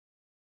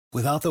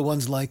Without the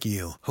ones like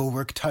you, who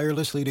work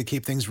tirelessly to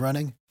keep things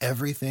running,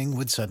 everything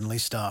would suddenly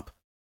stop.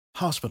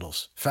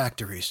 Hospitals,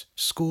 factories,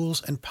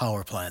 schools, and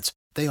power plants,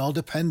 they all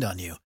depend on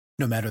you.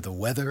 No matter the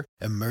weather,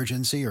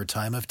 emergency, or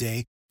time of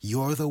day,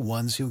 you're the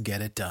ones who get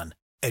it done.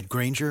 At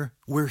Grainger,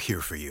 we're here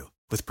for you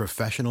with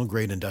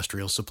professional-grade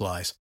industrial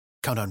supplies.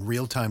 Count on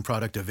real-time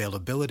product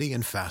availability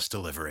and fast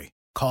delivery.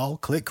 Call,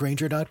 click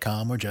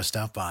Grainger.com, or just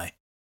stop by.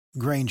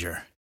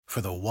 Grainger, for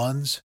the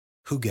ones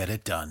who get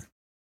it done.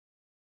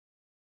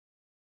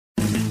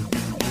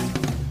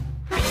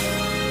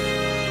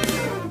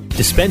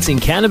 Dispensing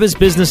cannabis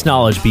business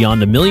knowledge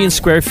beyond 1 million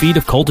square feet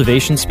of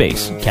cultivation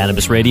space,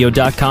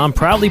 CannabisRadio.com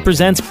proudly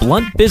presents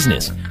Blunt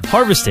Business,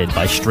 harvested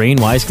by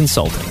Strainwise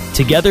Consulting.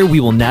 Together, we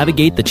will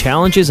navigate the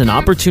challenges and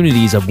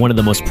opportunities of one of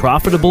the most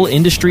profitable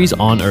industries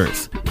on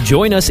earth.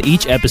 Join us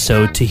each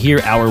episode to hear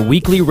our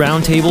weekly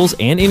roundtables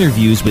and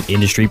interviews with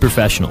industry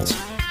professionals.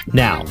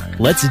 Now,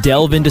 let's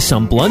delve into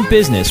some blunt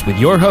business with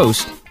your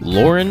host,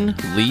 Lauren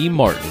Lee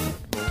Martin.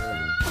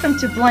 Welcome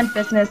to Blunt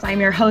Business.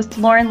 I'm your host,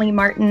 Lauren Lee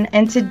Martin,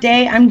 and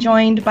today I'm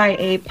joined by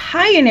a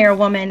pioneer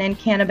woman in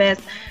cannabis,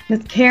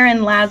 Ms.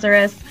 Karen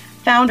Lazarus,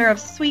 founder of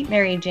Sweet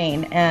Mary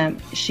Jane.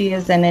 She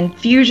is an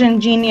infusion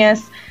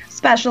genius,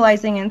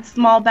 specializing in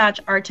small batch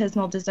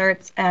artisanal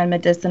desserts and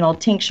medicinal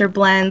tincture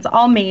blends,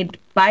 all made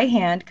by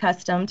hand,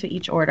 custom to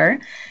each order.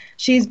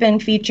 She's been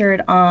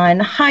featured on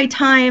High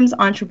Times,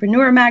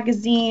 Entrepreneur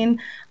Magazine,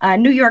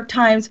 New York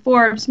Times,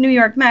 Forbes, New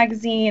York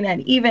Magazine,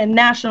 and even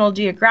National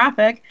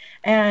Geographic,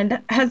 and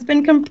has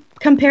been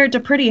compared to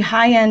pretty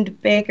high-end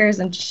bakers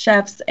and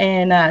chefs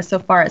in so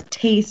far as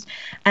taste,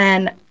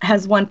 and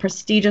has won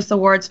prestigious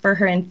awards for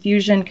her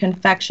infusion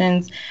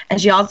confections.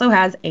 And she also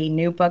has a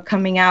new book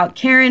coming out.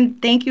 Karen,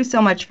 thank you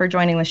so much for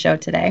joining the show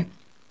today.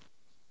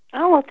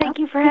 Oh, well, thank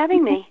you for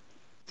having me.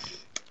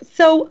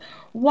 So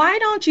why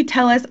don't you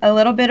tell us a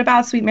little bit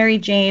about Sweet Mary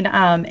Jane,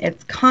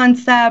 its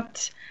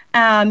concept,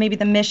 maybe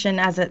the mission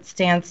as it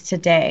stands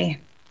today?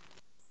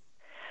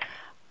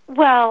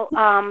 Well,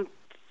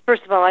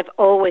 first of all, I've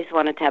always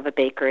wanted to have a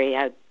bakery.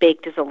 I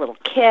baked as a little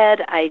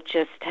kid. I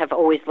just have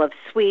always loved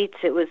sweets.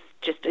 It was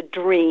just a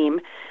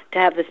dream to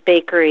have this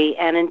bakery.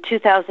 And in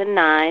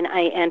 2009,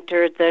 I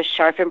entered the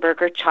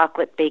Scharfenberger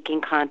chocolate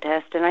baking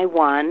contest, and I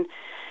won.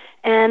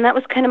 And that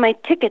was kind of my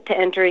ticket to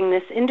entering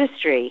this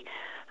industry.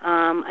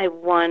 I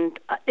won.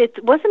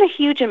 It wasn't a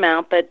huge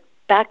amount, but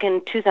back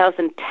in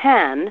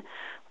 2010,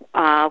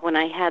 when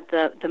I had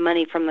the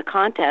money from the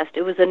contest,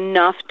 it was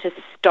enough to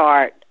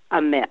start a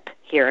MIP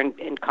here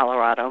in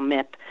Colorado,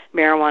 MIP,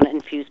 Marijuana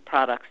Infused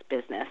Products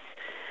Business.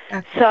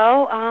 Okay.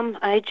 So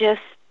I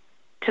just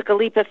took a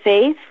leap of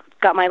faith,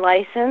 got my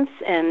license,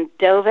 and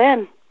dove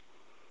in.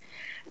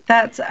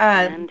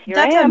 And here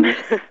I am.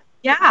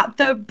 Yeah,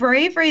 the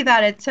bravery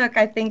that it took,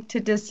 I think, to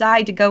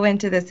decide to go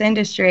into this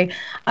industry.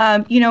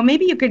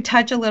 Maybe you could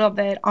touch a little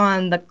bit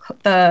on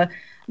the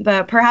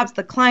perhaps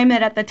the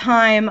climate at the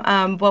time,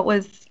 what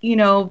was,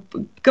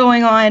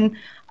 going on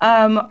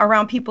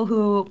around people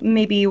who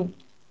maybe,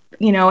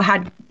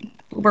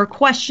 were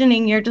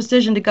questioning your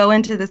decision to go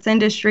into this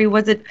industry.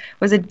 Was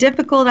it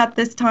difficult at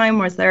this time?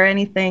 Was there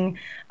anything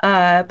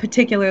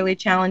particularly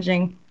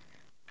challenging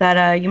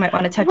that you might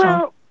want to touch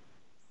on?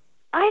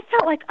 I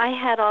felt like I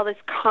had all this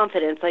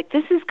confidence, like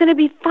this is going to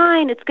be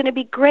fine, it's going to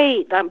be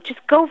great, just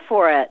go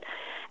for it.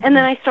 And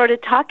then I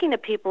started talking to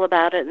people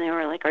about it, and they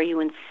were like, are you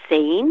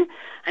insane?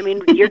 I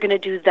mean, you're going to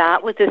do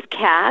that with this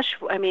cash?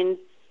 I mean,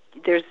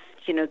 there's,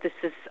 this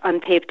is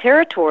unpaved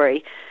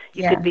territory.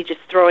 You could be just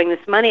throwing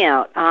this money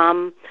out.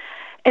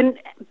 And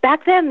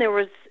back then there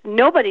was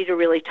nobody to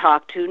really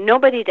talk to,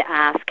 nobody to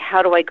ask,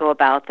 how do I go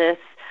about this?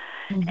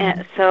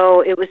 And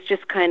so it was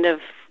just kind of,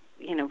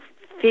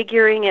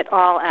 figuring it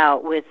all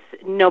out with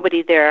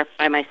nobody there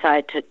by my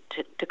side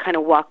to kind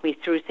of walk me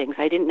through things.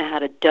 I didn't know how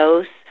to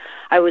dose.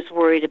 I was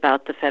worried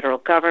about the federal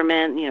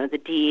government. The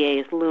DEA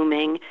is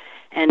looming.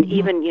 And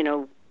even,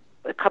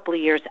 a couple of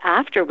years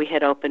after we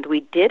had opened,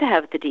 we did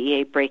have the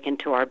DEA break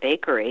into our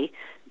bakery,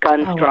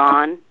 guns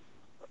drawn.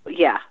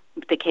 Yeah,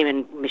 they came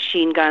in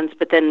machine guns,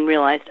 but then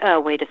realized, oh,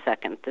 wait a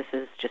second, this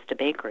is just a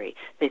bakery.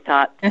 They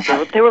thought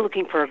they were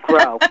looking for a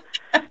grow.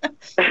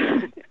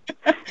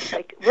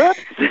 Like, whoops.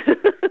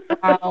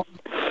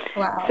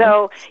 Wow.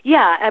 So,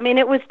 yeah, I mean,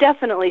 it was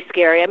definitely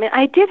scary. I mean,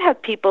 I did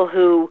have people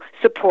who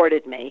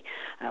supported me.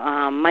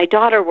 My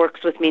daughter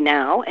works with me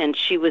now, and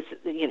she was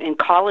in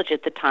college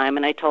at the time,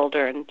 and I told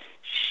her, and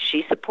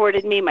she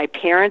supported me. My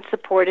parents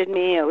supported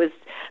me.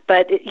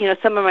 But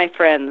some of my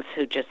friends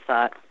who just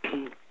thought,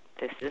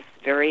 this is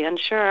very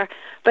unsure.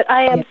 But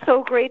I am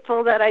so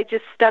grateful that I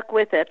just stuck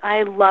with it.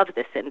 I love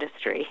this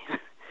industry.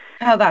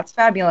 Oh, that's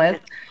fabulous.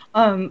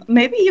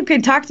 Maybe you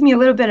could talk to me a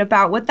little bit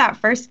about what that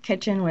first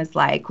kitchen was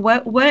like.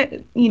 What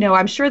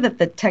I'm sure that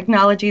the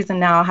technologies and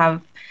now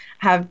have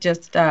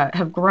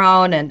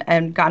grown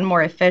and gotten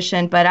more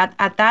efficient. But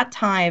at that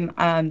time,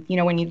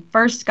 when you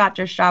first got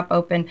your shop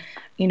open,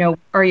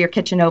 or your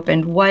kitchen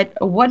opened,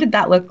 what did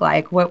that look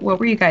like? What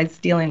were you guys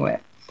dealing with?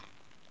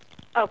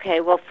 Okay,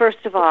 well,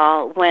 first of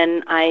all,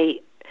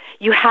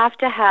 you have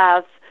to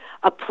have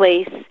a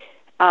place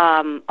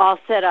all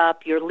set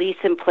up, your lease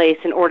in place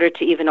in order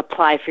to even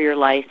apply for your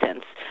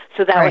license.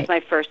 So that was my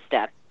first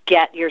step,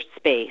 get your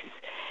space.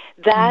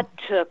 That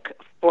took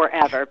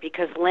forever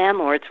because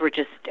landlords were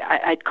just,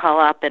 I'd call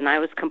up and I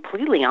was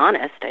completely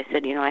honest. I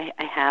said,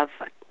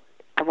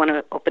 I want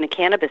to open a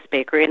cannabis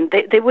bakery, and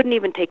they wouldn't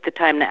even take the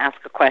time to ask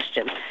a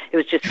question. It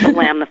was just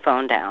slam the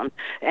phone down.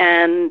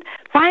 And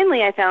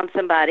finally I found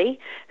somebody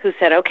who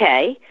said,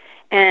 okay,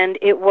 and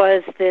it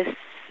was this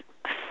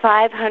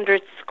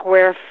 500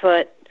 square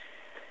foot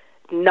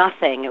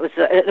nothing. It was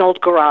an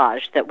old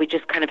garage that we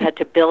just kind of had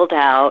to build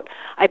out.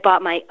 I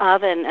bought my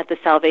oven at the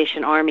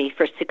Salvation Army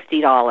for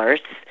 $60.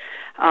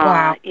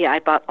 Wow. I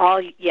bought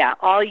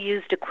all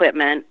used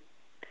equipment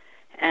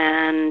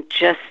and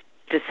just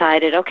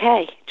decided,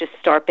 okay, just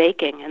start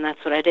baking, and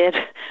that's what I did.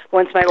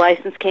 Once my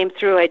license came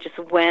through, I just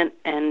went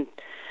and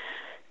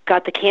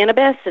got the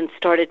cannabis and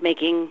started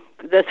making.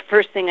 The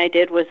first thing I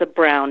did was a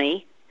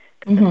brownie.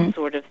 That's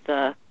sort of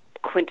the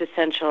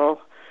quintessential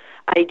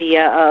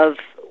idea of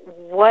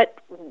what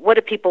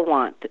do people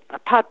want? A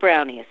pot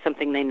brownie is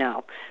something they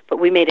know, but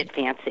we made it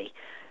fancy.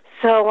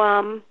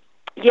 So,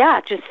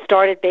 just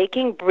started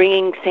baking,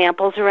 bringing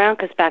samples around,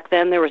 because back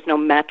then there was no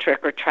metric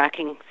or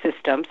tracking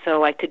system,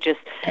 so I could just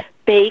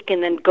bake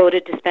and then go to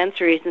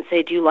dispensaries and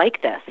say, do you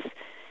like this?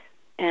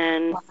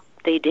 And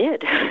they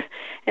did.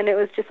 And it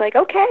was just like,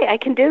 okay, I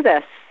can do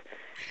this.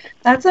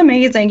 That's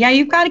amazing. Yeah,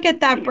 you've got to get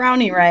that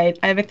brownie right.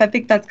 I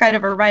think that's kind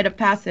of a rite of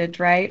passage,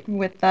 right?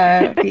 With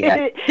the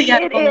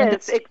it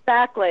is,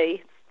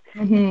 exactly.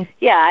 Mm-hmm.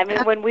 Yeah, I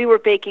mean, when we were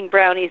baking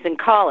brownies in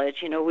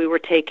college, we were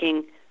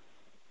taking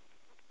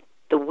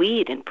the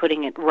weed and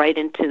putting it right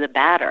into the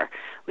batter,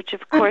 which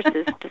of course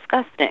is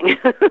disgusting.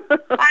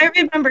 I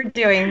remember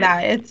doing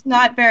that. It's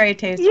not very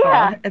tasteful.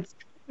 Yeah.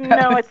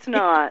 No, it's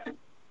not.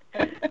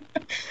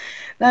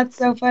 That's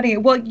so funny.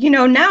 Well,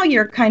 now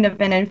you're kind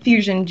of an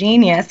infusion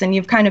genius, and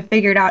you've kind of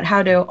figured out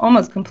how to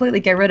almost completely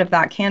get rid of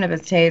that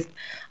cannabis taste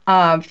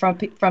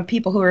from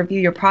people who review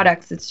your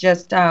products. It's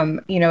just,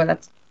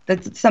 that's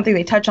something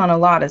they touch on a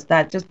lot, is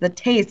that just the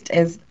taste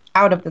is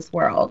out of this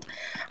world.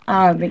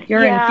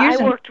 Infusion. I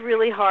worked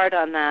really hard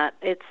on that.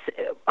 It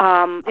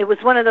was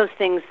one of those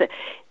things that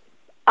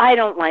I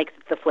don't like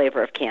the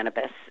flavor of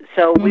cannabis.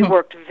 So we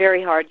worked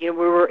very hard. We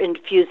were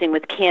infusing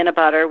with canna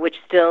butter, which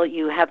still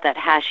you have that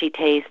hashy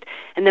taste.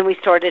 And then we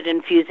started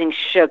infusing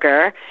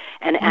sugar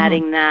and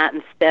adding that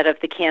instead of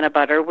the canna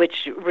butter,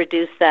 which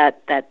reduced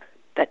that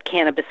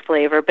cannabis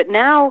flavor. But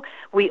now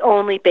we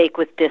only bake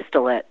with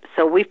distillate.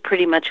 So we've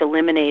pretty much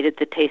eliminated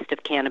the taste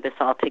of cannabis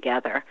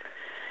altogether.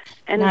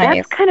 And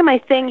that's kind of my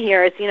thing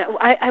here is,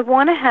 I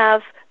want to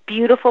have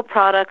beautiful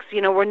products.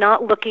 We're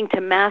not looking to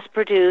mass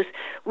produce.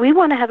 We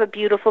want to have a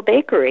beautiful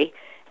bakery,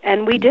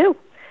 and we do.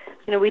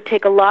 We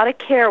take a lot of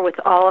care with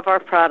all of our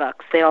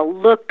products. They all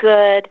look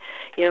good.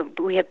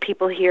 We have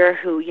people here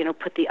who,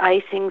 put the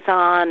icings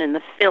on and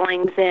the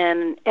fillings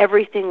in.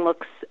 Everything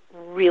looks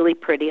really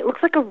pretty. It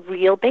looks like a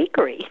real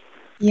bakery.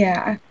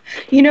 Yeah.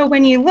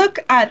 When you look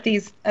at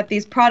these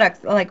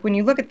products, like when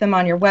you look at them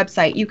on your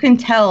website, you can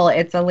tell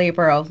it's a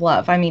labor of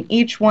love. I mean,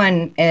 each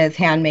one is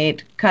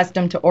handmade,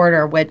 custom to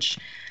order, which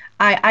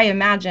I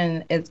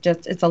imagine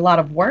it's a lot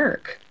of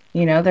work.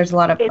 There's a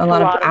lot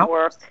of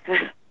work.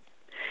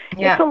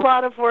 Yeah. It's a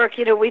lot of work.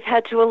 We've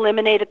had to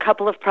eliminate a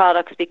couple of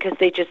products because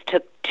they just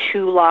took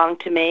too long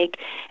to make.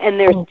 And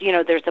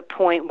there's a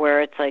point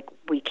where it's like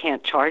we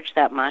can't charge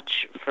that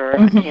much for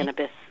a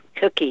cannabis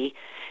cookie.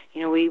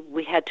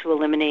 We had to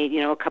eliminate,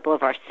 a couple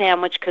of our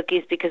sandwich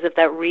cookies because of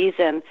that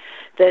reason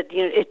that,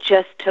 it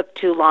just took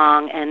too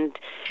long. And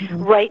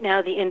right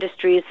now the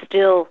industry is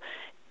still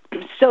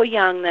so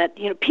young that,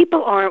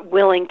 people aren't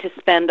willing to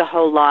spend a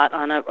whole lot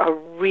on a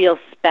real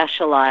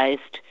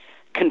specialized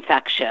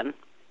confection.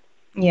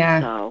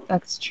 Yeah, so,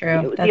 that's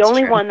true. The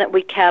only one that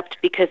we kept,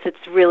 because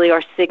it's really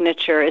our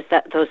signature, is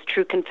that those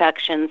True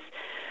Confections,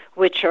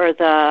 which are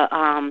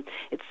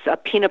it's a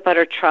peanut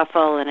butter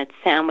truffle, and it's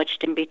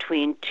sandwiched in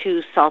between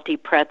two salty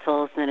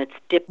pretzels, and it's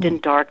dipped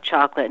in dark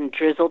chocolate and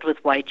drizzled with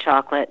white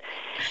chocolate.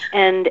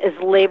 And as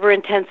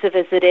labor-intensive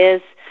as it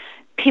is,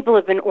 people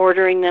have been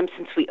ordering them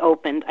since we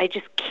opened. I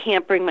just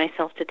can't bring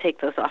myself to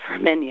take those off our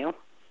menu.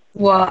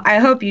 Well, I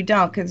hope you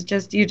don't, because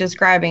just you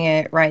describing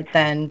it right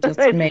then just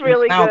made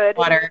really my mouth good.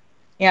 water.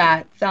 Yeah,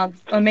 it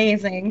sounds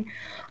amazing.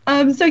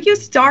 So you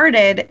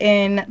started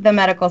in the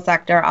medical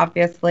sector,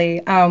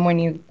 obviously, when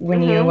you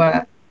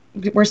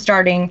were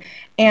starting,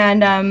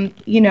 and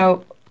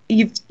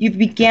you've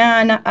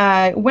began.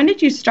 When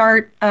did you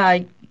start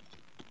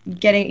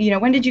getting?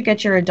 When did you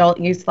get your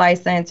adult use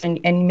license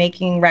and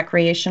making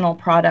recreational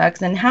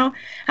products? And how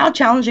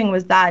challenging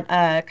was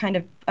that?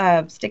 Kind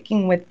of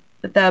sticking with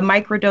the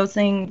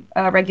microdosing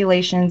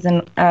regulations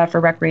and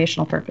for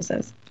recreational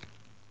purposes.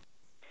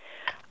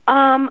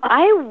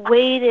 I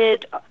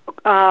waited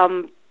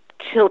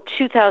till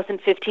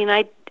 2015.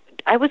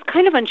 I was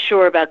kind of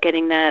unsure about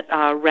getting that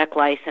rec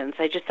license.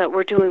 I just thought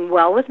we're doing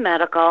well with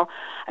medical.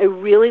 I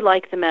really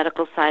like the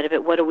medical side of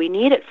it. What do we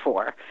need it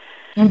for?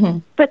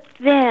 But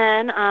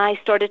then I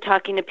started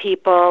talking to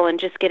people and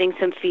just getting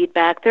some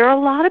feedback. There are a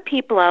lot of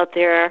people out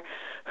there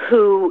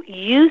who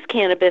use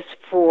cannabis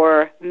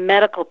for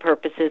medical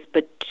purposes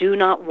but do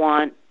not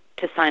want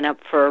to sign up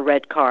for a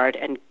red card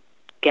and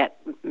get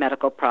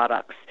medical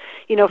products,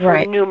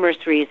 for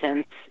numerous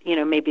reasons.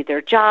 Maybe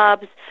their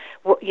jobs,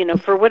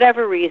 for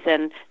whatever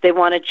reason, they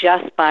want to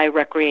just buy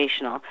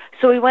recreational.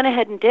 So we went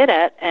ahead and did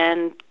it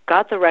and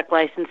got the rec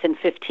license in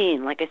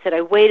 2015. Like I said,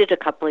 I waited a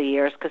couple of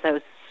years because I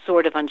was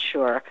sort of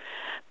unsure.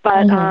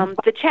 But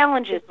the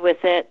challenges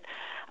with it,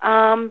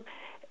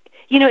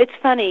 it's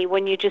funny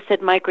when you just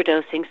said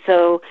microdosing.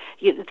 So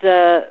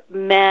the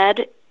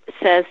med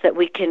says that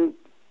we can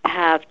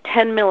have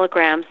 10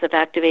 milligrams of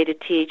activated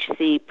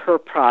THC per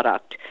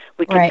product.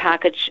 We can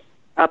package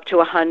up to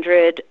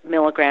 100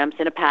 milligrams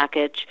in a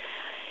package.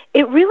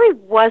 It really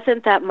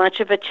wasn't that much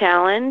of a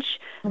challenge.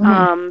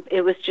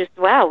 It was just,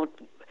 wow.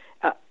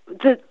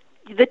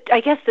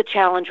 I guess the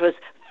challenge was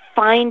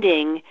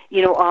finding,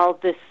 all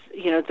this,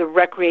 the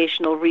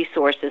recreational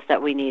resources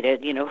that we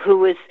needed. Who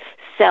was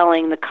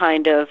selling the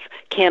kind of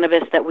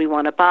cannabis that we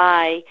want to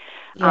buy,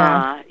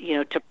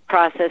 to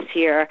process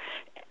here.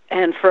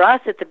 And for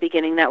us at the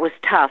beginning, that was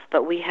tough,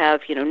 but we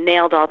have,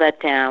 nailed all that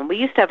down. We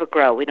used to have a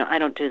grow. I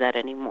don't do that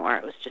anymore.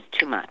 It was just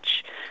too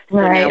much. So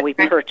now we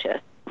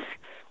purchase.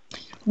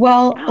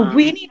 Well,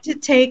 we need to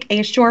take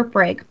a short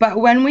break, but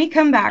when we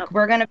come back,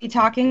 we're going to be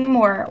talking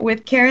more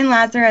with Karen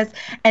Lazarus.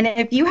 And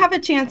if you have a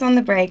chance on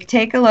the break,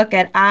 take a look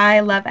at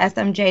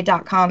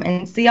ilovesmj.com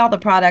and see all the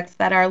products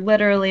that are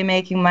literally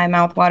making my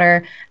mouth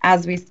water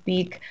as we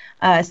speak.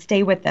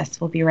 Stay with us.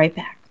 We'll be right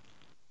back.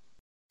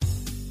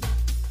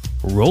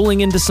 Rolling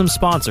into some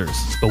sponsors,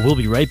 but we'll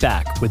be right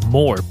back with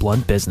more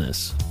Blunt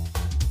Business.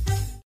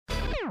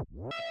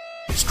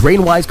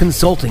 Strainwise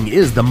Consulting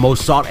is the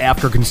most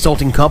sought-after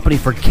consulting company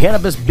for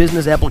cannabis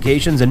business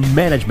applications and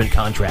management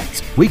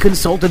contracts. We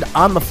consulted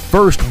on the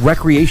first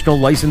recreational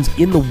license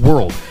in the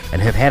world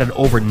and have had an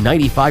over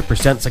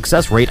 95%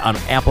 success rate on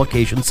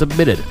applications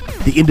submitted.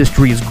 The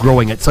industry is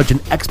growing at such an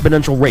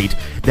exponential rate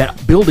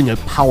that building a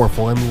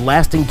powerful and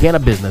lasting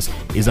cannabis business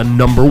is a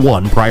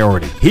 #1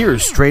 priority.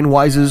 Here's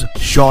Strainwise's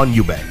Sean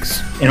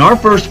Eubanks. In our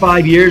first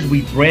 5 years,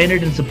 we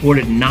branded and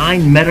supported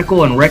 9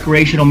 medical and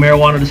recreational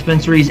marijuana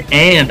dispensaries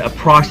and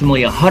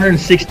approximately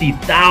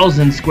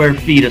 160,000 square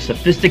feet of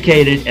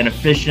sophisticated and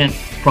efficient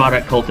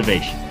product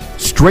cultivation.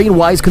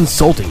 Strainwise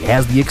Consulting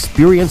has the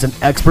experience and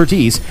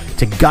expertise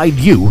to guide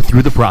you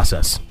through the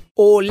process.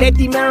 Oh, let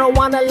the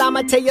marijuana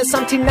llama tell you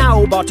something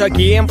now about a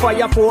game for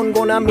your phone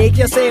gonna make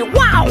you say,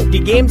 wow! The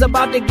game's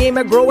about the game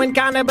of growing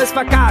cannabis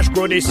for cash.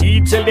 Grow the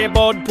seed till they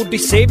bud, put the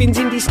savings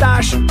in the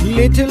stash.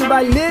 Little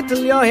by little,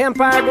 your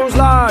empire grows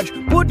large.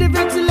 Put the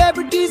big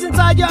celebrities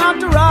inside your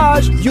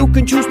entourage. You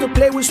can choose to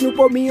play with Snoop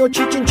or me or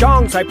Cheech and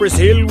Chong, Cypress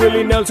Hill,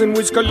 Willie Nelson,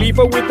 Wiz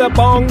Khalifa with a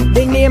bong.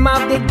 The name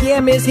of the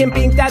game is Hemp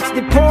Inc., that's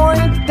the point.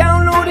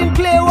 Download and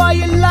play while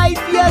you light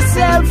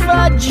yourself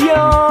a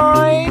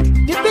joint.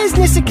 The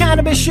business of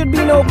cannabis should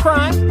be no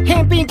crime.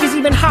 Hemp Inc. is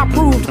even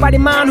hot-proofed by the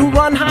man who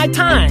run High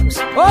Times.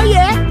 Oh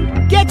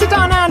yeah? Get it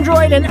on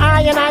Android and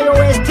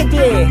iOS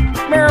today.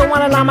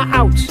 Marijuana llama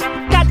out.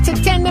 Got to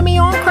tend to me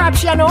own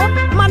crops, you know.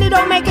 Money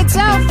don't make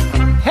itself.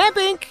 Hemp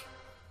Inc.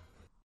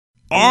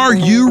 Are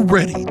you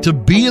ready to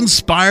be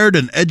inspired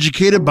and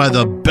educated by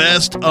the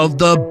best of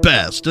the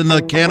best in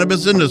the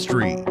cannabis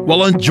industry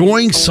while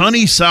enjoying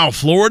sunny South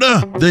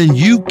Florida? Then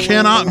you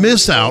cannot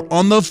miss out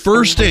on the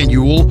first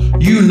annual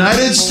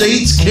United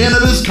States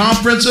Cannabis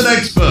Conference and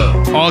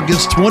Expo,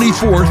 August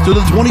 24th to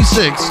the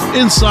 26th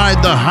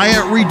inside the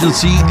Hyatt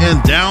Regency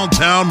in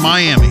downtown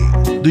Miami.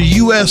 The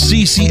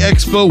USCC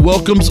Expo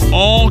welcomes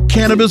all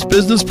cannabis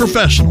business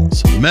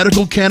professionals,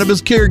 medical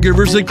cannabis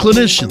caregivers and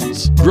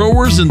clinicians,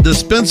 growers and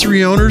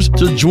dispensary owners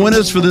to join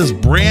us for this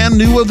brand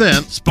new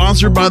event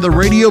sponsored by the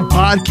radio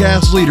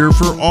podcast leader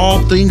for all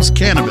things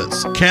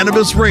cannabis,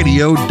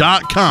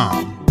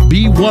 CannabisRadio.com.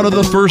 Be one of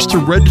the first to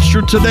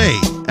register today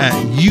at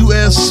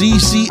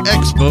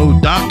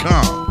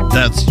USCCExpo.com.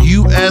 That's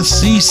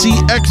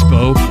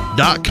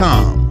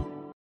USCCExpo.com.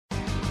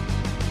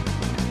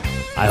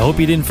 I hope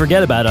you didn't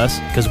forget about us,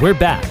 because we're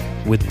back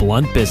with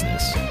Blunt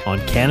Business on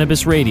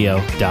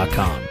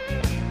CannabisRadio.com.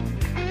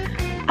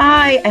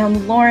 I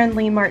am Lauren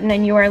Lee Martin,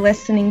 and you are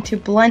listening to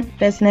Blunt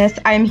Business.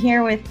 I'm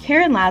here with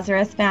Karen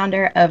Lazarus,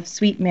 founder of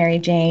Sweet Mary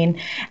Jane,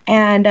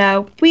 and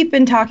we've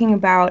been talking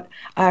about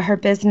her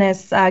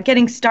business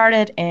getting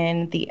started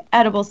in the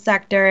edible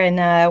sector,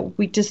 and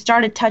we just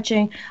started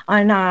touching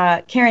on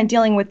Karen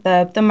dealing with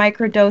the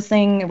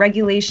microdosing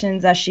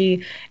regulations as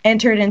she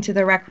entered into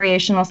the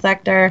recreational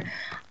sector.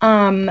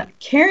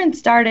 Karen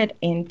started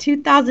in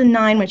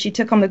 2009 when she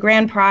took home the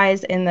grand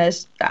prize in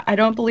the, I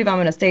don't believe I'm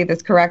going to say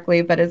this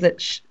correctly, but is it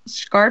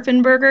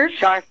Scharfenberger?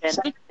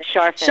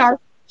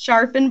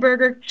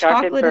 Scharfenberger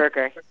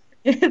chocolate.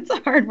 It's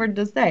a hard word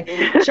to say.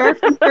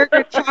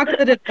 Scharfenberger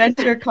Chocolate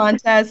Adventure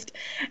Contest,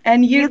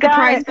 and used the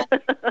prize.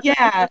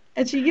 Yeah,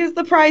 and she used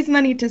the prize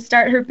money to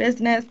start her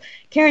business.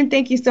 Karen,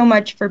 thank you so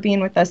much for being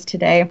with us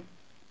today.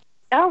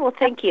 Oh, well,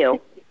 thank you.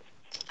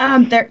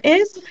 There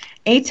is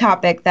a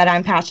topic that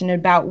I'm passionate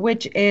about,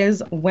 which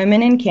is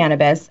women in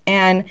cannabis.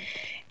 And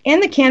in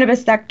the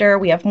cannabis sector,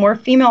 we have more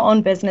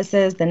female-owned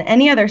businesses than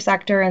any other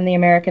sector in the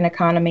American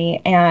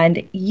economy.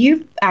 And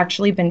you've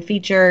actually been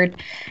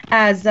featured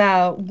as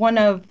one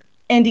of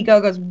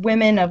Indiegogo's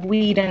Women of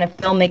Weed in a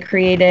film they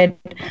created,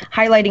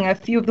 highlighting a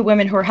few of the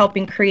women who are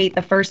helping create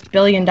the first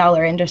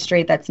billion-dollar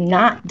industry that's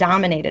not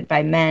dominated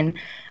by men.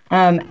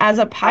 As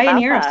a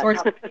pioneer of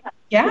sorts,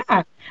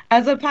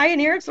 as a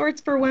pioneer of sorts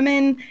for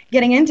women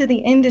getting into the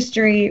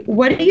industry,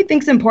 what do you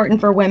think is important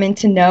for women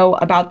to know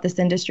about this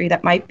industry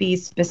that might be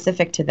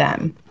specific to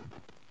them?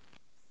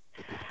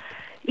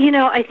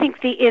 I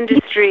think the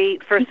industry,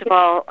 first of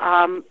all,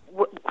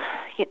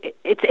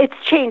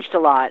 it's changed a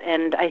lot,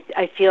 and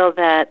I feel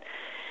that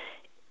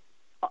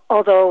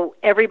although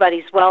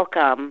everybody's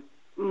welcome,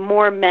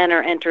 more men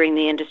are entering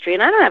the industry,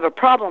 and I don't have a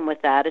problem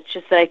with that. It's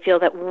just that I feel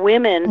that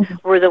women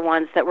were the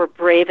ones that were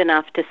brave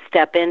enough to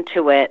step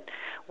into it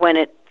when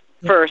it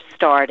first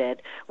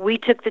started. We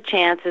took the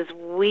chances.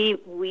 We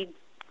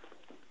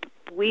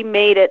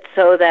made it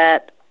so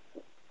that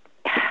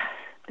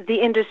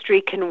the industry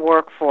can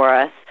work for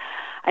us.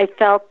 I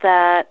felt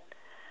that,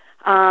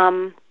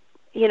 in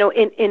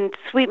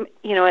sweet,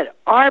 at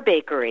our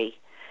bakery,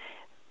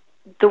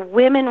 the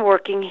women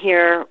working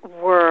here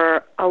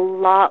were a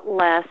lot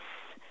less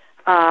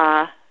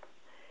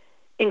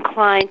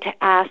inclined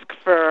to ask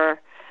for,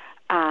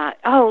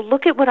 oh,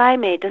 look at what I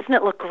made. Doesn't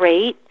it look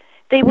great?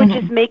 They would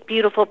just make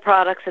beautiful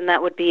products, and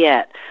that would be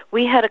it.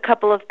 We had a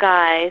couple of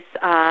guys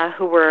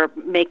who were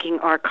making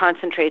our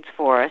concentrates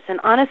for us, and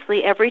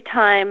honestly, every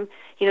time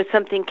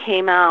something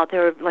came out, they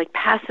were like,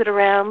 pass it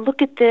around,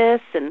 look at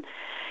this. And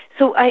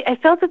so I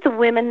felt that the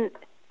women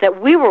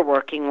that we were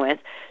working with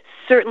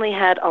certainly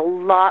had a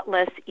lot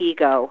less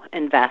ego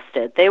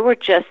invested. They were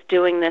just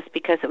doing this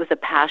because it was a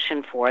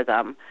passion for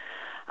them.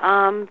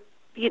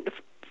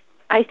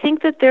 I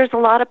think that there's a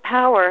lot of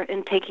power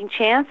in taking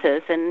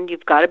chances, and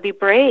you've got to be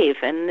brave.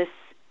 And this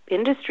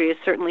industry has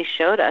certainly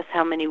showed us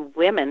how many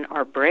women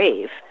are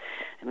brave.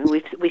 I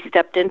mean, we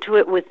stepped into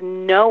it with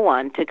no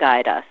one to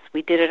guide us.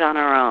 We did it on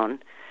our own.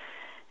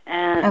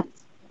 And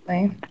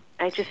absolutely.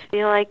 I just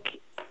feel like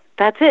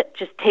that's it.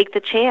 Just take the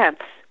chance.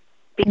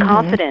 Be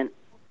confident.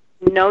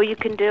 Know you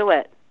can do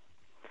it.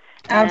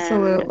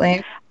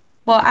 Absolutely.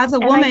 Well, as a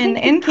woman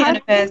in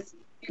cannabis,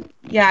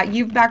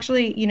 you've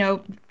actually,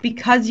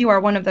 because you are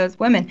one of those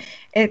women,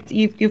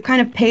 you've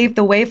kind of paved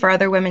the way for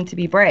other women to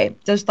be brave.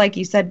 Just like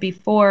you said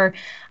before,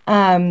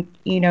 that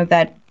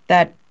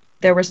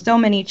there were so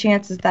many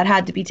chances that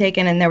had to be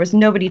taken, and there was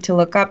nobody to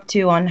look up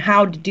to on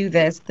how to do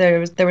this. There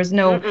was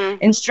no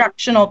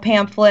instructional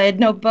pamphlet,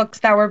 no books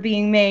that were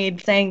being made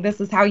saying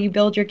this is how you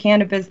build your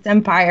cannabis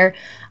empire.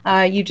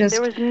 You just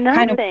there was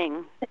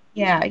nothing.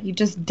 You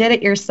just did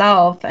it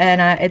yourself,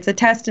 and it's a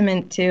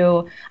testament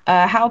to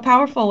how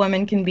powerful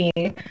women can be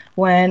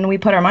when we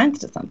put our minds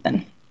to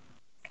something.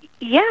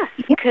 Yes,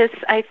 because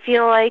I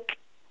feel like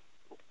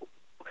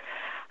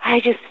I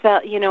just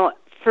felt,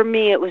 for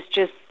me it was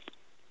just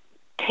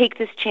take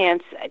this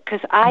chance, because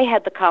I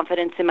had the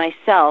confidence in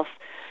myself,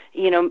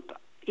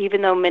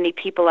 even though many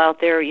people out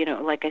there,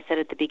 like I said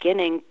at the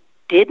beginning,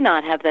 did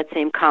not have that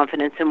same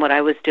confidence in what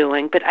I was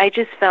doing. But I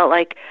just felt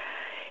like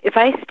if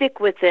I stick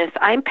with this,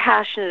 I'm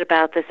passionate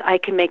about this, I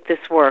can make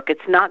this work.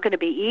 It's not going to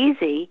be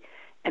easy,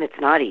 and it's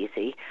not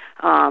easy.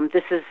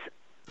 This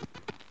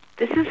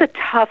is a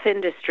tough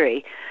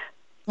industry,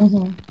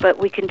 but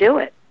we can do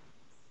it.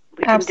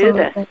 We can do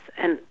this.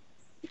 And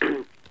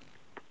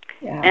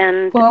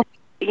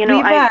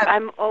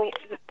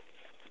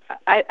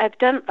I've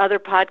done other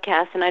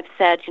podcasts, and I've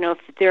said, if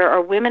there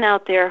are women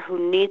out there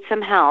who need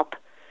some help,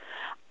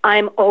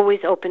 I'm always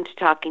open to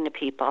talking to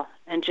people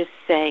and just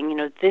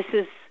saying, this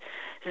is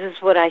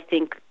what I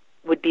think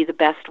would be the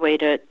best way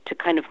to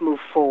kind of move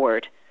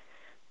forward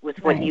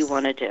with what you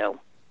want to do.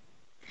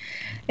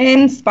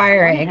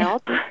 Inspiring.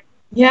 Help?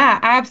 Yeah,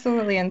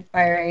 absolutely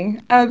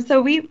inspiring.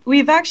 So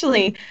we've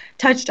actually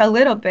touched a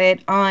little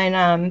bit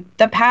on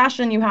the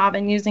passion you have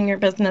in using your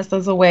business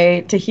as a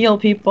way to heal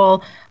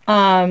people,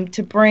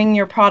 to bring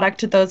your product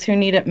to those who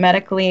need it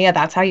medically.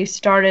 That's how you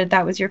started.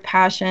 That was your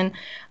passion.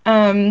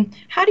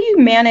 How do you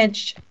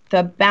manage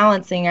the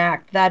balancing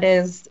act that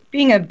is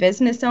being a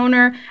business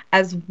owner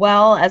as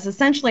well as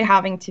essentially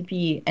having to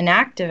be an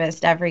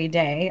activist every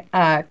day,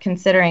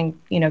 considering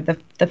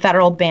the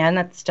federal ban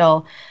that's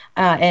still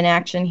in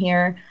action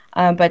here?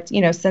 But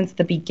since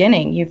the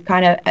beginning, you've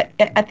kind of,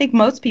 I think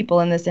most people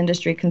in this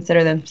industry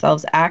consider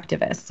themselves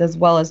activists as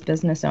well as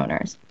business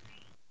owners.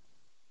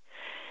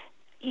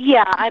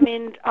 Yeah, I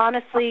mean,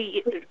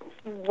 honestly,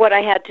 what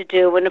I had to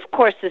do, and of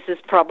course this is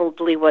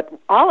probably what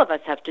all of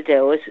us have to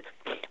do, is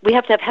we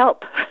have to have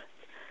help.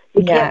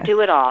 You can't do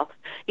it all.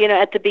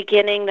 At the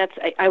beginning,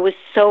 I was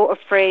so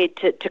afraid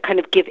to kind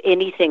of give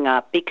anything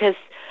up, because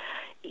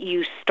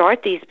you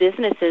start these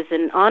businesses,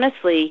 and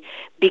honestly,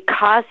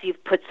 because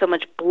you've put so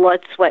much blood,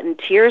 sweat, and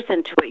tears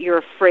into it, you're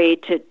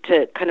afraid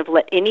to kind of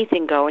let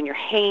anything go, and you're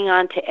hanging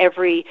on to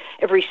every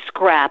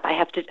scrap. I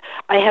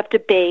have to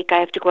bake. I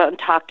have to go out and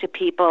talk to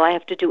people. I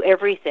have to do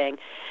everything.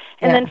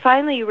 And then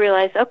finally you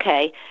realize,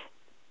 okay,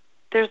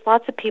 there's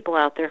lots of people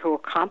out there who are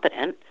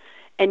competent,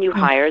 and you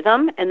hire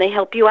them, and they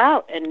help you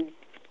out. And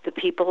the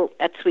people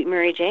at Sweet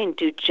Mary Jane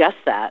do just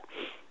that.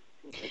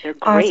 They're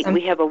great. Awesome.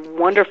 We have a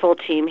wonderful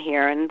team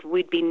here, and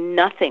we'd be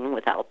nothing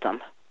without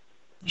them.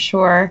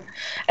 Sure.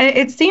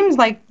 It seems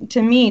like,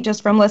 to me,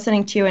 just from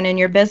listening to you and in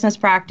your business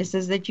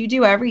practices, that you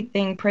do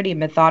everything pretty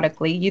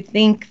methodically. You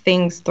think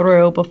things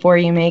through before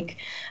you make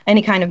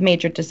any kind of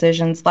major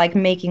decisions, like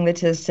making the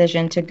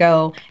decision to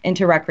go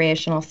into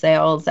recreational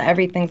sales.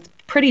 Everything's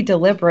pretty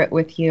deliberate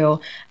with you.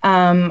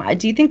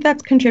 Do you think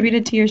that's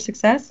contributed to your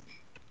success?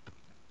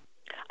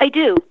 I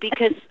do,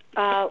 because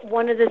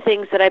one of the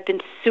things that I've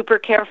been super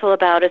careful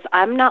about is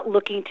I'm not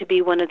looking to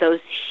be one of those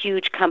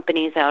huge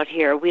companies out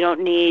here. We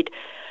don't need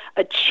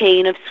a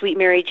chain of Sweet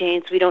Mary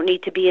Janes. We don't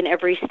need to be in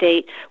every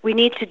state. We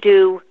need to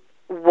do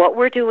what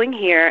we're doing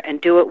here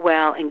and do it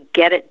well and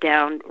get it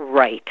down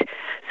right.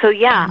 So,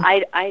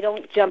 I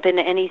don't jump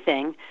into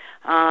anything.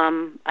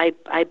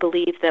 I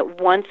believe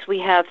that once we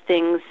have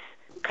things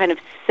kind of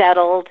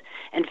settled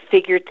and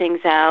figured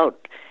things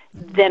out,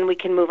 then we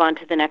can move on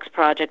to the next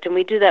project. And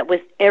we do that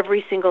with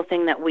every single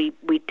thing that we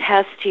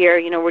test here.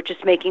 You know, we're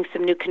just making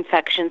some new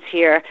confections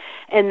here,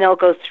 and they'll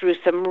go through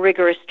some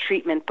rigorous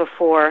treatment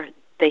before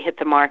they hit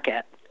the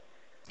market.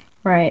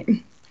 Right.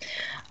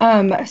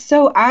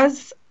 So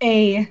as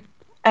a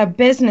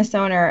business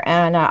owner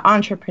and an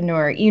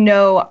entrepreneur, you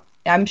know,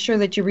 I'm sure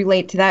that you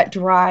relate to that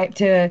drive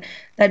to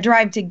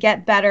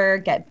get better,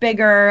 get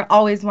bigger,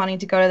 always wanting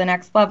to go to the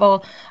next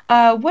level.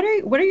 What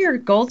are your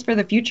goals for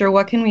the future?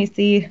 What can we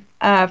see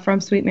from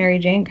Sweet Mary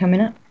Jane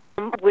coming up?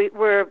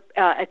 We're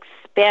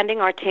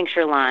expanding our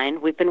tincture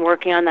line. We've been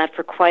working on that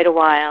for quite a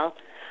while.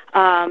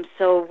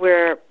 So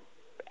we're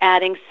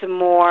adding some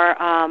more.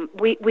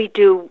 We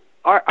do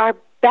our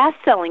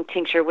best-selling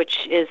tincture,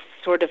 which is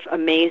sort of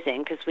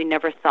amazing because we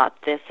never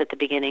thought this at the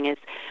beginning, is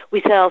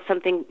we sell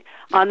something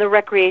on the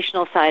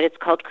recreational side. It's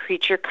called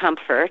Creature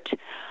Comfort.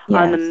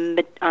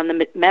 Yes. On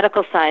the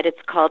medical side,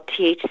 it's called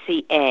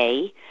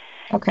THCA.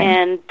 Okay.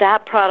 And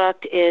that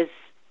product is,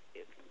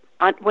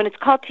 when it's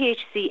called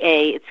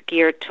THCA, it's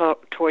geared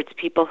towards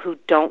people who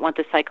don't want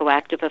the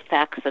psychoactive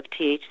effects of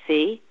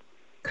THC.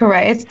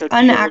 Correct. It's so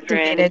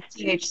unactivated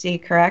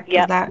THC, correct?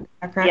 Yep. Is that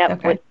correct? Yep.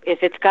 Okay.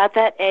 If it's got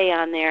that A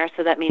on there,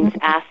 so that means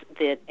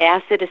the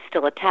acid is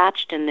still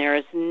attached and there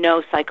is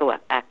no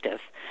psychoactive.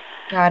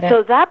 Got it.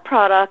 So that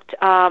product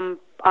on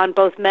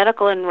both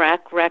medical and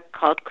rec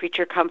called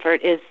Creature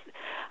Comfort is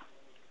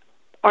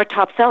our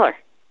top seller.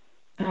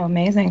 Oh,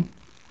 amazing.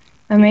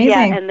 Amazing.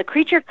 Yeah, and the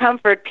Creature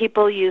Comfort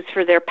people use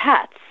for their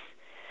pets.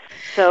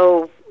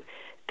 So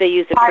they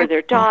use it for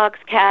their dogs,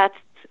 cats.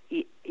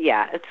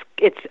 Yeah,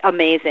 it's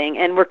amazing,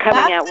 and we're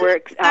coming out. We're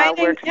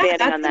expanding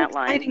on that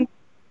line.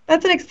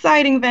 That's an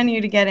exciting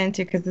venue to get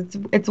into because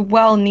it's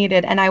well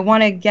needed, and I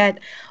want to get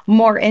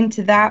more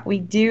into that. We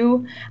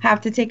do have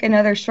to take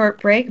another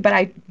short break, but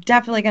I'm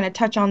definitely going to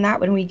touch on that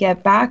when we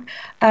get back.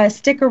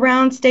 Stick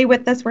around, stay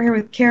with us. We're here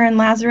with Karen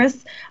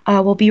Lazarus.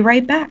 We'll be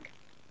right back.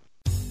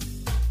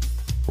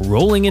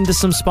 Rolling into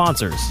some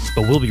sponsors,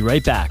 but we'll be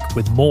right back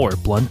with more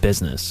Blunt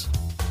Business.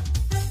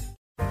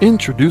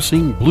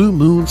 Introducing Blue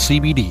Moon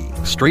CBD,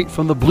 straight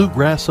from the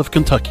bluegrass of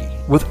Kentucky.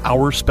 With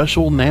our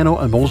special nano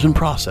emulsion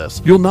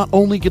process, you'll not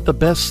only get the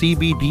best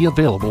CBD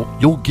available,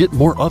 you'll get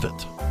more of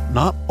it.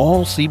 Not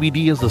all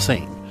CBD is the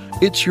same.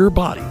 It's your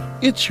body.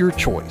 It's your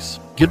choice.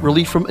 Get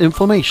relief from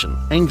inflammation,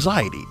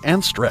 anxiety,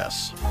 and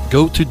stress.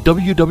 Go to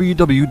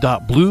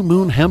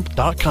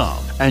www.bluemoonhemp.com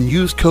and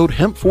use code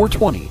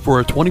HEMP420 for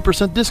a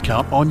 20%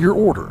 discount on your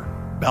order.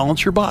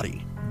 Balance your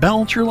body.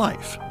 Balance your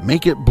life.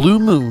 Make it Blue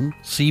Moon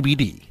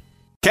CBD.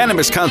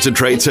 Cannabis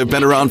concentrates have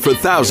been around for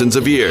thousands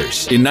of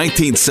years. In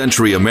 19th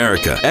century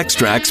America,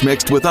 extracts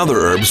mixed with other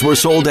herbs were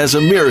sold as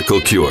a miracle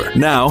cure.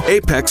 Now,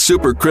 Apex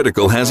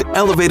Supercritical has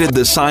elevated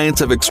the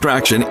science of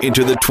extraction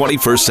into the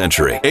 21st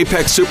century.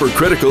 Apex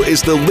Supercritical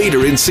is the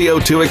leader in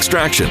CO2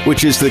 extraction,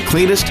 which is the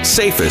cleanest,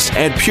 safest,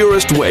 and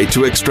purest way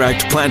to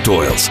extract plant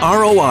oils.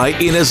 ROI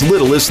in as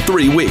little as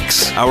 3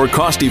 weeks. Our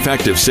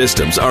cost-effective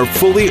systems are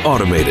fully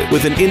automated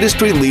with an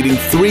industry-leading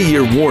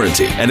 3-year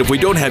warranty. And if we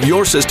don't have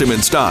your system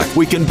in stock,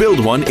 we can build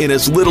one in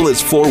as little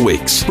as 4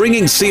 weeks,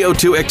 bringing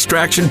CO2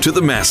 extraction to the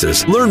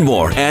masses. Learn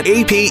more at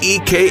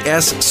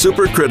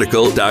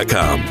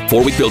APEKSSupercritical.com.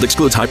 4-week build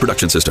excludes high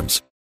production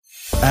systems.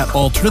 At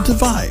Alternative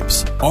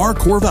Vibes, our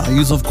core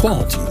values of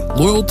quality,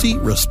 loyalty,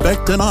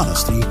 respect, and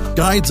honesty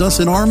guides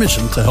us in our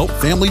mission to help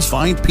families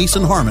find peace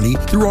and harmony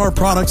through our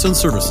products and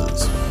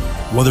services.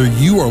 Whether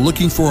you are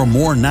looking for a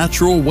more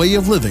natural way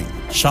of living,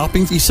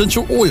 shopping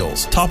essential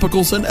oils,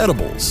 topicals, and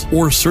edibles,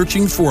 or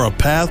searching for a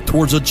path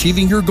towards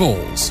achieving your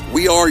goals,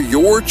 we are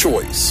your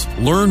choice.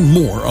 Learn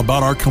more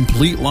about our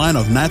complete line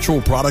of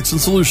natural products and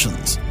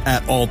solutions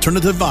at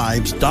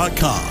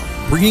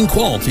AlternativeVibes.com. bringing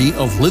quality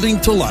of living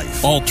to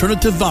life.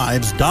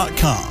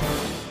 AlternativeVibes.com.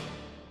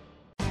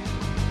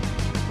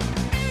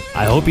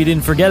 I hope you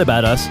didn't forget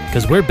about us,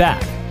 because we're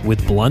back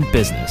with Blunt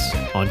Business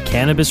on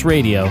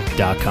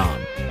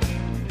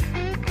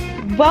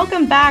CannabisRadio.com.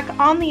 Welcome back.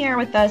 On the air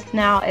with us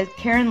now is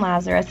Karen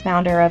Lazarus,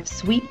 founder of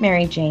Sweet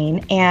Mary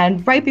Jane.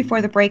 And right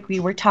before the break, we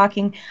were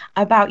talking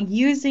about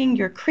using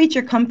your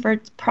Creature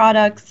Comforts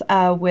products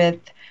with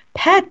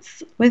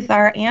pets, with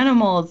our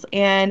animals.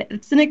 And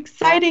it's an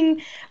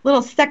exciting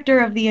little sector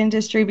of the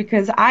industry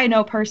because I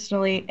know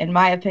personally, in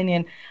my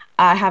opinion,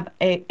 I have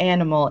an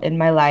animal in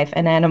my life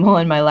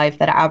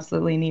that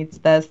absolutely needs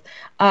this.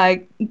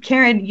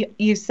 Karen,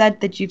 you said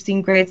that you've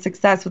seen great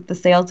success with the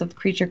sales of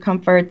Creature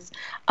Comforts.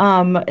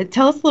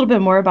 Tell us a little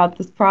bit more about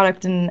this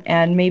product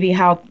and maybe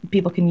how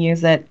people can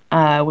use it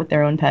with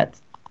their own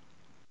pets.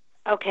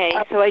 Okay,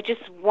 so I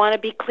just want to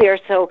be clear.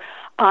 So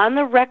on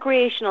the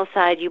recreational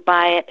side, you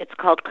buy it. It's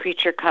called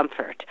Creature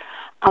Comfort.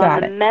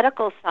 On the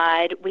medical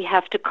side, we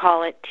have to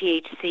call it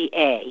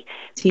THCA.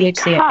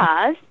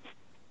 Because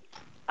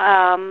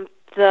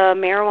the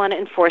Marijuana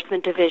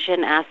Enforcement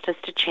Division asked us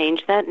to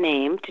change that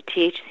name to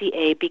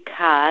THCA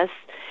because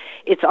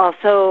it's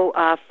also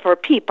for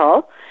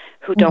people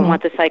who don't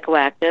want the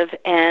psychoactive.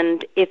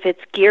 And if it's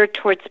geared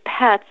towards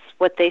pets,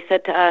 what they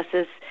said to us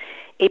is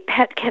a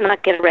pet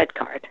cannot get a red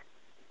card.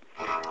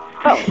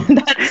 Oh,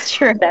 that's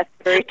true. That's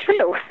very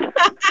true.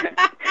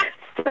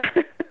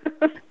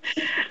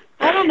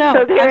 I don't know.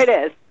 So there it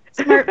is.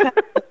 Smart pet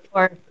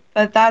before.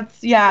 But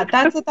that's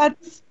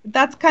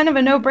kind of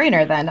a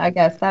no-brainer then, I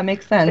guess. That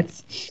makes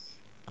sense.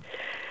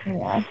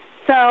 Yeah.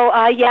 So,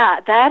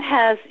 that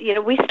has,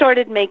 we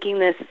started making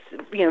this,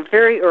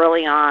 very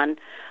early on,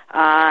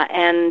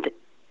 and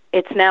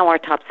it's now our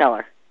top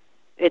seller.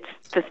 It's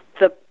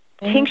the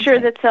tincture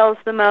that sells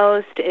the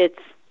most. It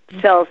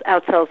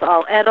outsells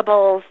all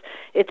edibles.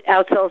 It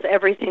outsells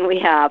everything we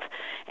have.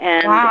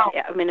 And, wow.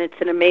 I mean, it's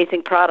an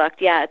amazing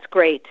product. Yeah, it's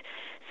great.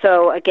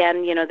 So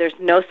again, there's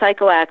no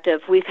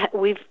psychoactive.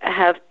 We've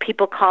have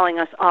people calling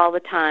us all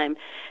the time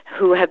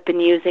who have been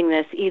using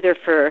this either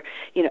for,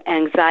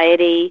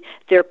 anxiety.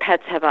 Their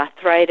pets have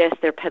arthritis.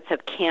 Their pets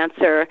have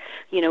cancer.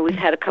 We've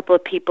had a couple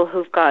of people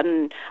who've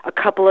gotten a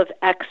couple of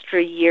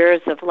extra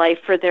years of life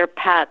for their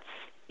pets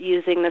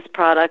using this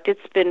product.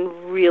 It's been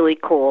really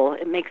cool.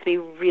 It makes me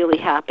really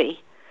happy.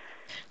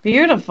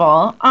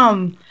 Beautiful.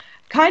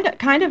 Kind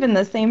of in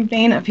the same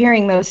vein of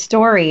hearing those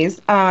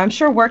stories, I'm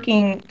sure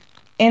working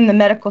in the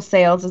medical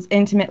sales as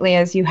intimately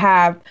as you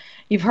have,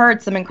 you've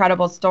heard some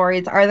incredible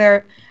stories. Are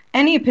there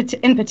any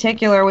in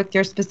particular with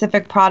your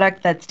specific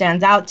product that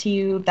stands out to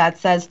you, that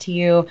says to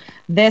you,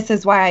 this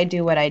is why I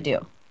do what I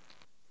do?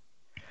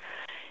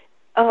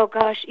 Oh,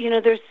 gosh.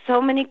 There's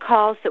so many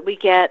calls that we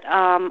get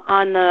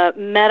on the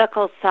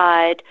medical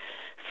side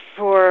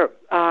for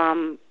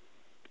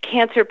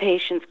cancer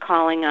patients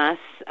calling us.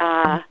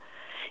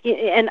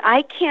 And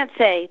I can't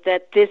say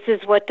that this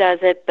is what does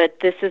it, but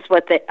this is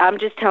what I'm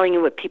just telling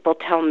you what people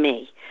tell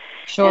me.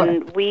 Sure.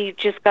 And we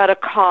just got a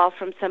call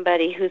from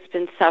somebody who's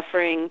been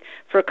suffering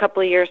for a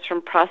couple of years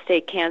from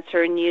prostate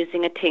cancer and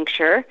using a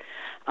tincture,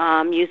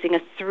 using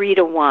a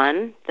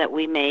 3-to-1 that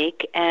we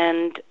make,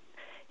 and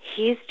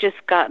he's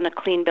just gotten a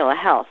clean bill of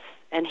health.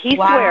 And he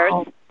swears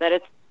that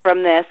it's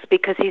from this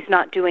because he's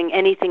not doing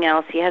anything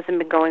else. He hasn't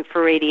been going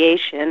for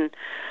radiation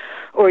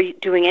or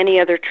doing any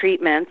other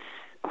treatments.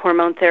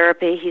 Hormone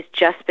therapy. He's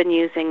just been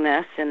using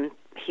this, and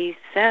he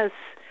says,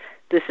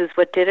 this is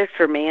what did it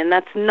for me. And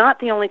that's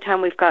not the only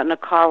time we've gotten a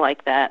call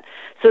like that.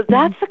 So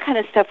that's the kind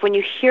of stuff, when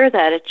you hear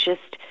that, it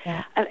just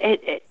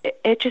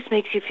it just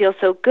makes you feel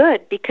so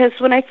good. Because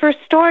when I first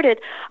started,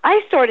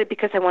 I started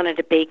because I wanted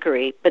a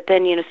bakery, but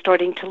then,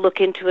 starting to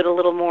look into it a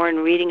little more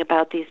and reading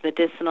about these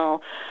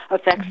medicinal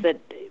effects that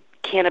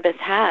cannabis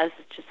has,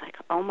 it's just like,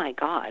 oh my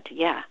God,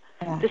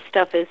 this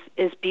stuff is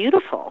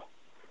beautiful.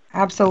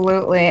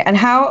 Absolutely. And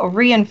how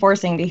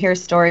reinforcing to hear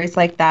stories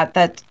like that.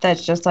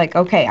 That's just like,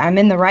 okay, I'm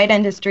in the right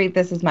industry.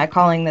 This is my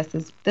calling.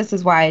 This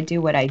is why I do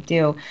what I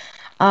do.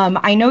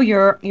 I know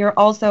you're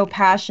also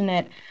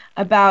passionate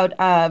about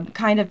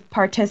kind of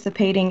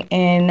participating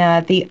in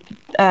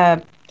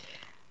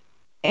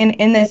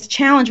in this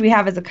challenge we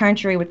have as a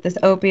country with this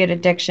opiate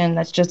addiction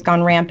that's just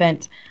gone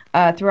rampant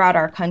throughout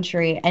our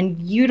country,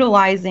 and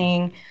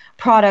utilizing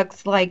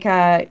products like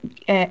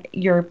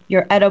your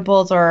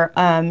edibles or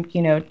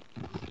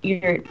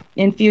your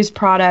infused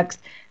products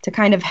to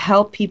kind of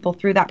help people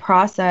through that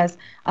process.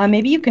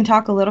 Maybe you can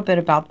talk a little bit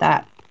about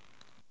that.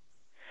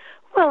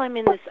 Well,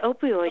 this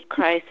opioid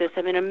crisis,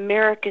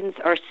 Americans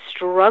are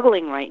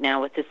struggling right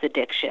now with this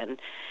addiction,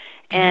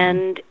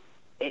 and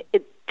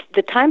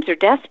the times are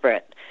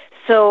desperate.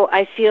 So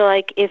I feel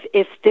like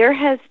if there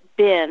has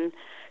been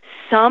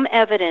some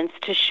evidence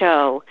to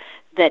show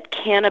that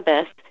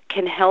cannabis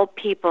can help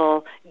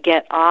people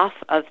get off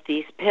of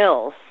these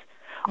pills,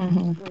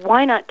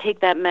 why not take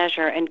that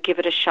measure and give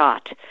it a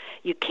shot?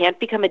 You can't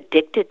become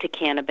addicted to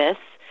cannabis.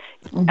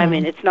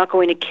 It's not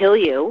going to kill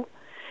you.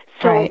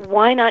 So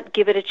why not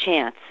give it a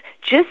chance?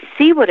 Just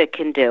see what it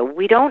can do.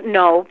 We don't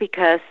know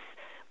because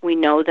We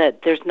know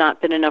that there's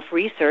not been enough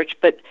research,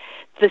 but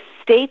the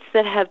states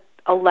that have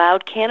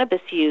allowed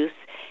cannabis use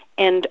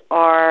and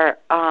are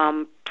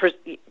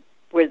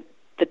where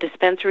the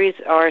dispensaries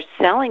are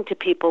selling to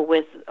people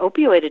with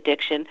opioid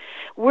addiction,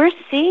 we're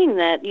seeing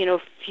that,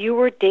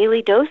 fewer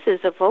daily doses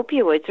of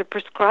opioids are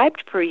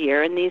prescribed per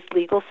year in these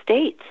legal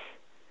states.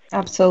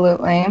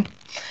 Absolutely.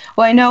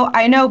 Well,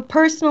 I know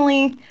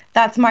personally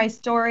that's my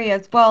story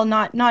as well,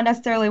 not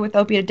necessarily with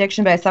opiate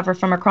addiction, but I suffer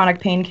from a chronic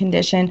pain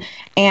condition,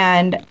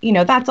 and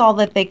that's all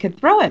that they could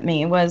throw at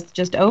me was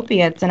just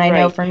opiates. And I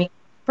know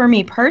for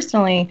me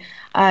personally,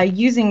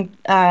 using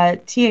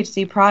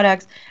THC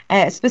products,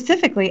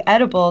 specifically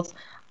edibles,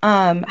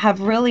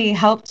 have really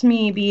helped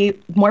me be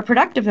more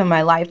productive in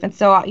my life. And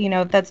so,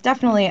 that's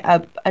definitely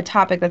a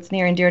topic that's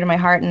near and dear to my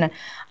heart. And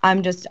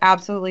I'm just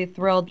absolutely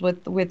thrilled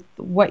with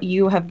what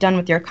you have done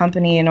with your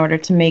company in order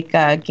to make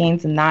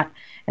gains in that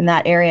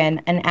area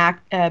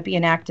and be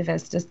an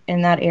activist just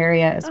in that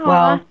area as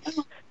well.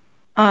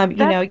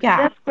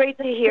 That's great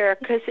to hear,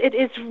 because it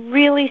is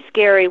really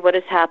scary what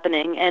is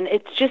happening, and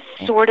it's just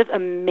sort of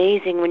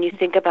amazing when you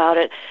think about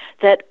it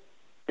that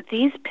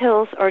these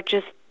pills are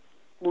just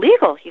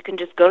legal. You can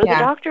just go to the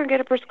doctor and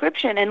get a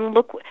prescription,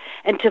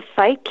 and to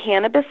fight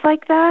cannabis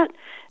like that.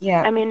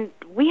 Yeah, I mean,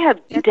 we have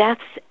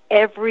deaths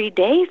every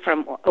day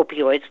from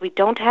opioids. We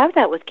don't have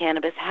that with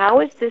cannabis. How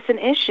is this an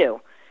issue?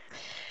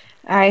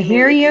 I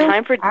hear you.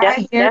 Time for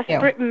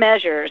desperate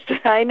measures.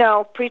 I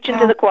know, preaching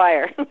to the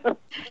choir.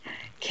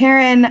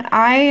 Karen,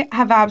 I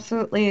have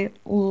absolutely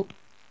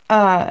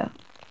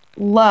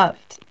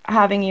loved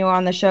having you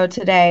on the show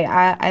today.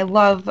 I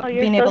love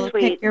being able to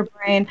pick your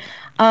brain.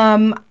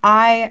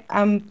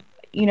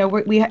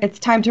 It's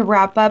time to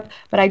wrap up,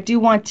 but I do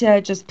want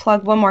to just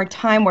plug one more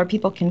time where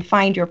people can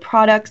find your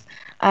products.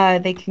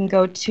 They can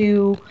go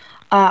to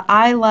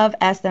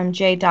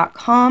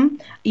ilovesmj.com.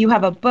 You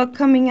have a book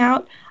coming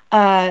out.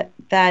 The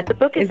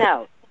book is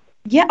out.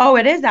 Yeah. Oh,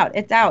 it is out.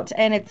 It's out.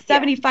 And it's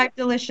 75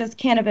 delicious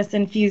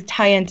cannabis-infused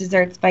high-end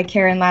desserts by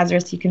Karen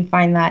Lazarus. You can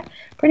find that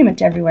pretty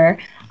much everywhere,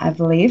 I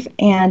believe.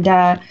 And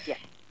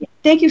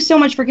thank you so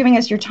much for giving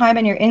us your time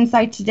and your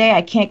insight today.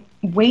 I can't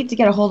wait to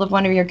get a hold of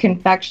one of your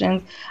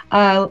confections.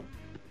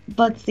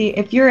 Let's see.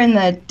 If you're in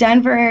the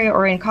Denver area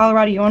or in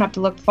Colorado, you won't have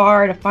to look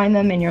far to find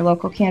them in your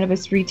local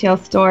cannabis retail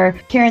store.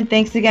 Karen,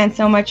 thanks again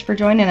so much for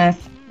joining us.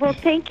 Well,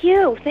 thank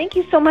you. Thank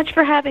you so much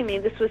for having me.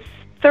 This was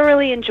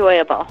thoroughly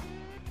enjoyable.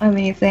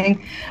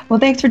 Amazing. Well,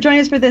 thanks for joining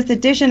us for this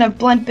edition of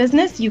Blunt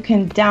Business. You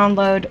can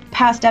download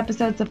past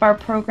episodes of our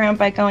program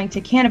by going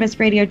to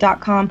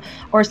cannabisradio.com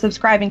or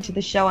subscribing to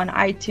the show on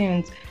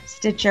iTunes,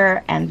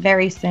 Stitcher, and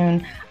very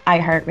soon,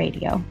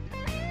 iHeartRadio.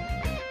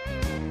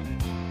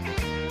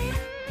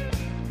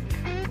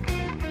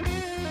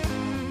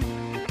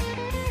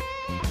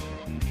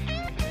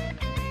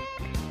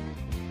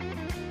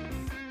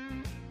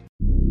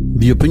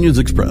 The opinions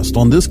expressed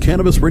on this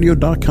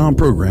CannabisRadio.com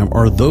program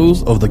are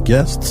those of the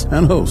guests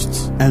and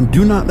hosts and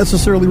do not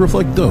necessarily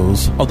reflect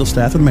those of the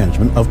staff and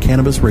management of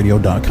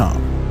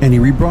CannabisRadio.com. Any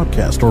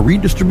rebroadcast or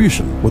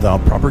redistribution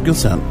without proper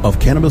consent of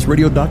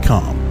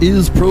CannabisRadio.com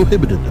is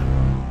prohibited.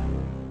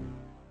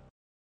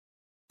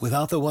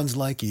 Without the ones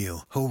like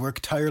you, who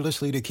work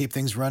tirelessly to keep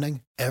things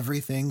running,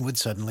 everything would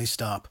suddenly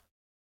stop.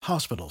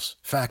 Hospitals,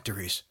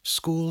 factories,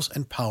 schools,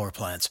 and power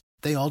plants,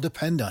 they all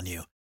depend on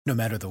you. No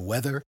matter the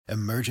weather,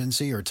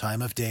 emergency, or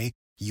time of day,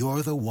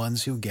 you're the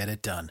ones who get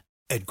it done.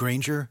 At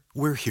Grainger,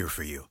 we're here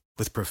for you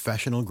with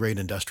professional-grade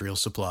industrial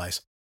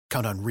supplies.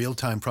 Count on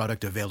real-time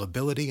product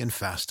availability and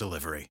fast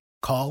delivery.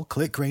 Call,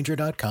 click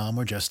Grainger.com,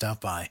 or just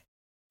stop by.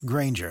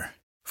 Grainger,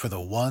 for the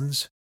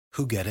ones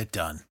who get it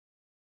done.